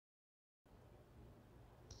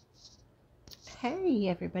Hey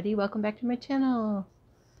everybody, welcome back to my channel.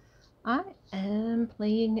 I am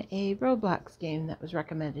playing a Roblox game that was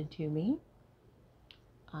recommended to me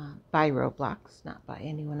by Roblox, not by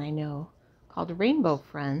anyone I know, called Rainbow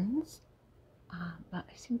Friends. But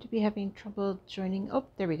I seem to be having trouble joining. Oh,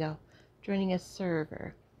 there we go. Joining a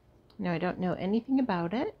server. Now I don't know anything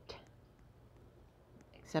about it,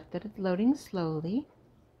 except that it's loading slowly.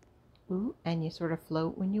 Ooh, and you sort of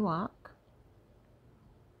float when you walk.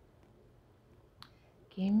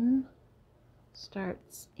 Game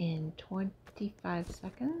starts in 25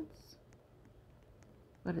 seconds,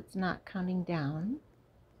 but it's not counting down.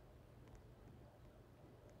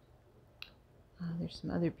 There's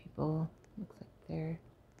some other people. Looks like they're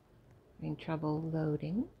having trouble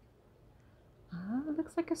loading. It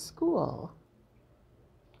looks like a school.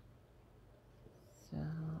 So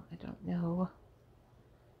I don't know,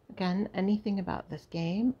 again, anything about this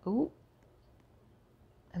game. Ooh,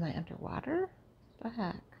 am I underwater? What the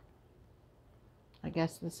heck? I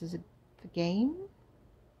guess this is the game,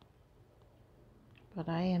 but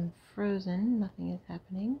I am frozen. Nothing is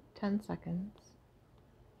happening. 10 seconds.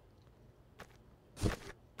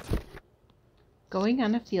 Going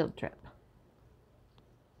on a field trip.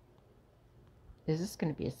 Is this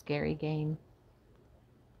going to be a scary game?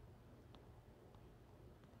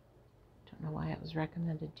 Don't know why it was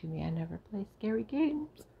recommended to me. I never play scary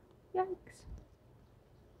games. Yikes.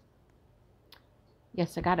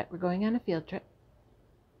 Yes, I got it. We're going on a field trip.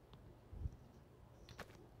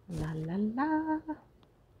 La la la.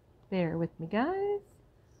 Bear with me, guys.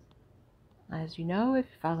 As you know, if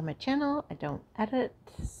you follow my channel, I don't edit,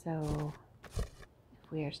 so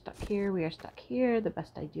if we are stuck here, we are stuck here. The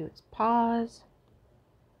best I do is pause.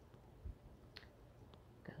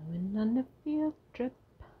 Going on a field trip.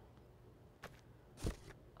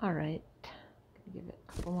 Alright, gonna give it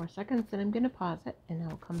a couple more seconds, then I'm gonna pause it, and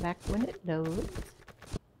I'll come back when it loads.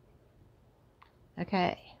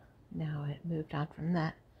 Okay, now it moved on from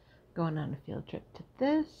that. Going on a field trip to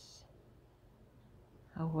this.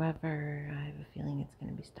 However, I have a feeling it's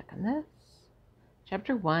going to be stuck on this.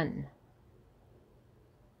 Chapter 1.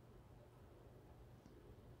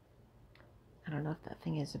 I don't know if that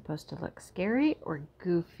thing is supposed to look scary or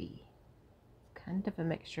goofy. It's kind of a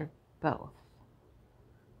mixture of both.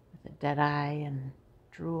 With a dead eye and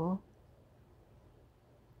drool.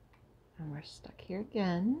 And we're stuck here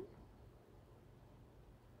again.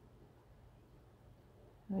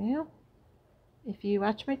 Well, if you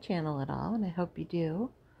watch my channel at all, and I hope you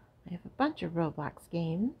do, I have a bunch of Roblox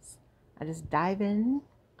games. I just dive in,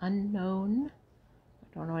 unknown. I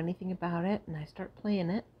don't know anything about it, and I start playing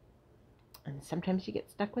it. And sometimes you get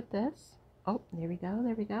stuck with this. Oh, there we go,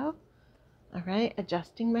 there we go. All right,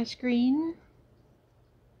 adjusting my screen.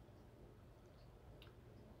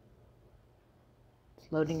 It's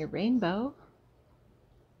loading a rainbow.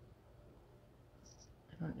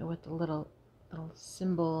 I don't know what the little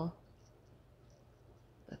symbol,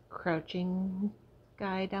 the crouching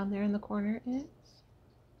guy down there in the corner is.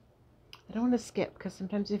 I don't want to skip, because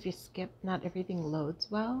sometimes if you skip, not everything loads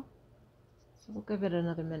well. So we'll give it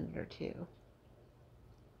another minute or two.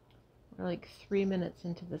 We're like 3 minutes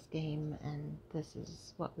into this game, and this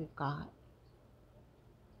is what we've got.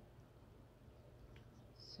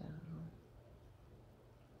 So,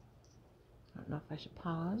 I don't know if I should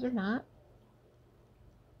pause or not.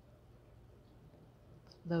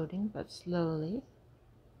 It's loading, but slowly.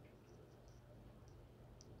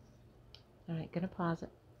 Alright, gonna pause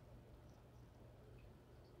it.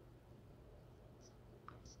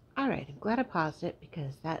 Alright, I'm glad I paused it,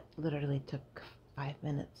 because that literally took 5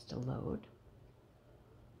 minutes to load.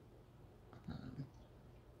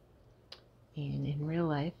 And in real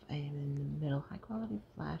life, I am in the middle. High quality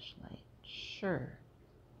flashlight. Sure.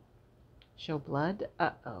 Show blood?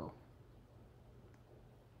 Uh-oh.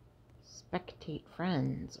 Spectate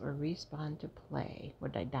friends or respawn to play.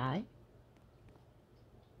 Would I die?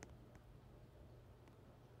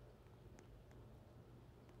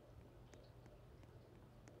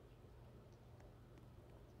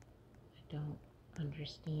 I don't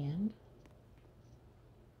understand.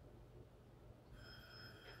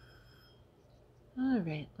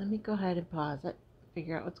 Alright, let me go ahead and pause it.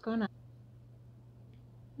 Figure out what's going on.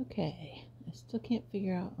 Okay, I still can't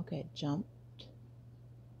figure out. Okay, jumped.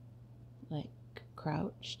 Like,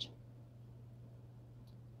 crouched.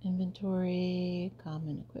 Inventory,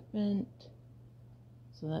 common equipment.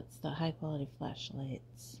 So that's the high quality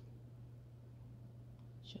flashlights.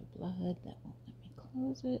 Show blood, that won't let me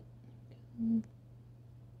close it. Okay.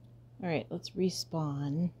 Alright, let's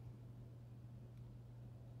respawn.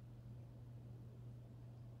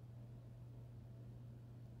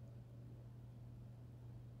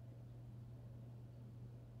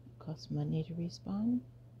 costs money to respawn.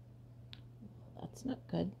 That's not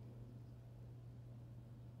good.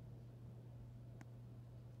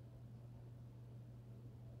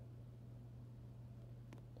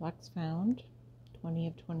 Blocks found. 20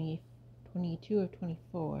 of 20, 22 of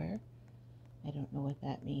 24. I don't know what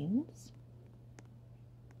that means.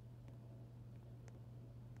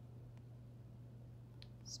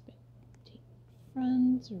 Spectate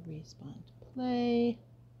friends or respawn to play.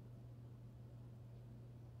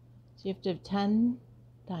 So you have to have 10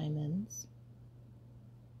 diamonds.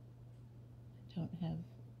 I don't have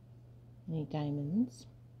any diamonds.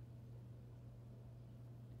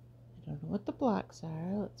 I don't know what the blocks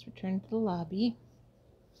are. Let's return to the lobby.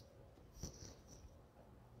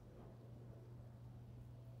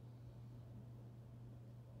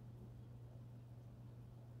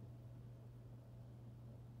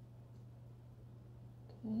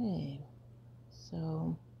 Okay,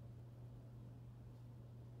 so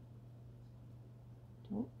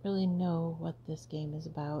don't really know what this game is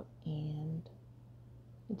about, and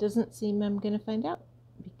it doesn't seem I'm gonna find out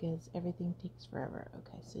because everything takes forever.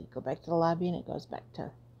 Okay, so you go back to the lobby and it goes back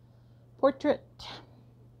to portrait.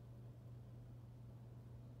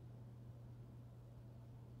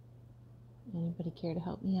 Anybody care to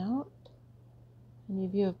help me out? Any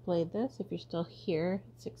of you have played this? If you're still here,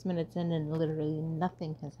 6 minutes in and literally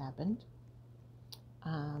nothing has happened.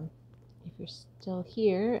 If you're still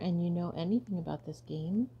here and you know anything about this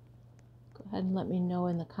game, go ahead and let me know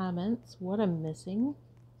in the comments what I'm missing.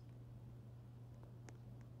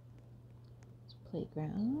 It's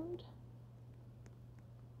playground.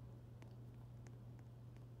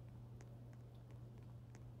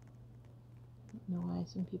 I don't know why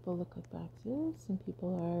some people look like boxes, some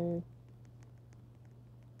people are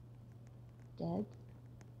dead.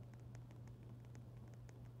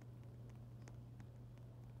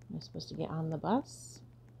 Am I supposed to get on the bus?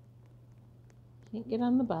 Can't get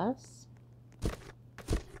on the bus. I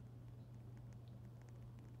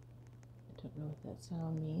don't know what that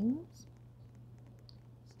sound means.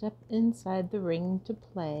 Step inside the ring to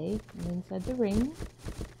play. I'm inside the ring.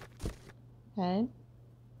 Okay.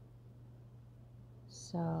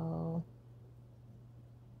 So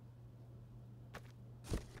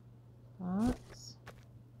box.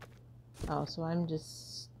 Oh, so I'm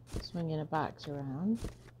just swinging a box around.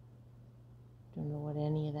 Don't know what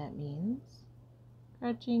any of that means.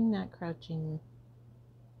 Crouching, not crouching.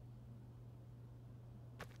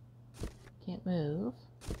 Can't move.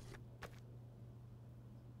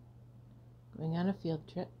 Going on a field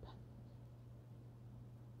trip.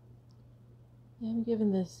 Yeah, I'm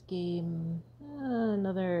giving this game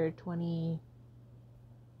another 20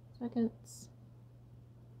 seconds.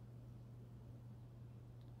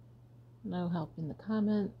 No help in the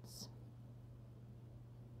comments.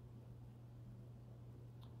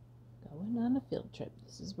 Going on a field trip.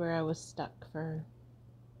 This is where I was stuck for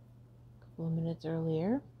a couple of minutes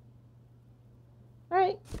earlier.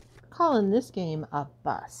 Alright, calling this game a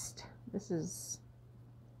bust. This is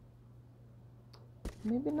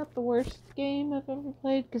maybe not the worst game I've ever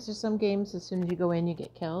played, because there's some games as soon as you go in you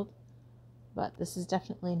get killed. But this is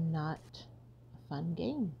definitely not a fun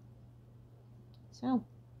game. So,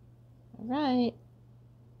 alright.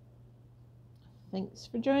 Thanks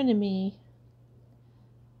for joining me.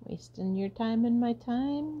 Wasting your time and my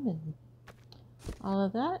time and all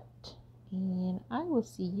of that. And I will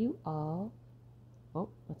see you all. Oh,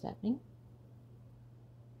 what's happening?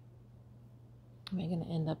 Am I going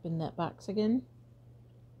to end up in that box again?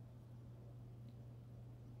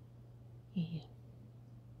 Yeah.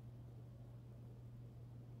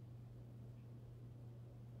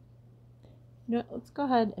 You know what, let's go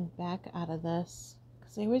ahead and back out of this,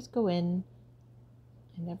 because I always go in,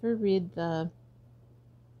 I never read the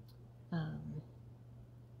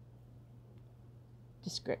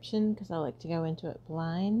description because I like to go into it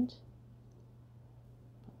blind.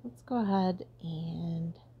 But let's go ahead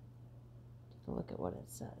and take a look at what it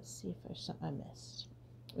says, see if there's something I missed.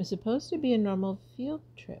 It was supposed to be a normal field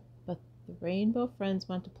trip, but the rainbow friends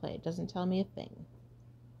want to play. It doesn't tell me a thing.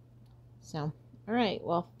 So, alright,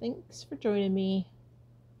 well, thanks for joining me,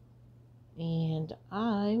 and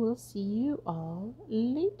I will see you all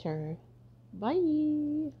later.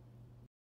 Bye!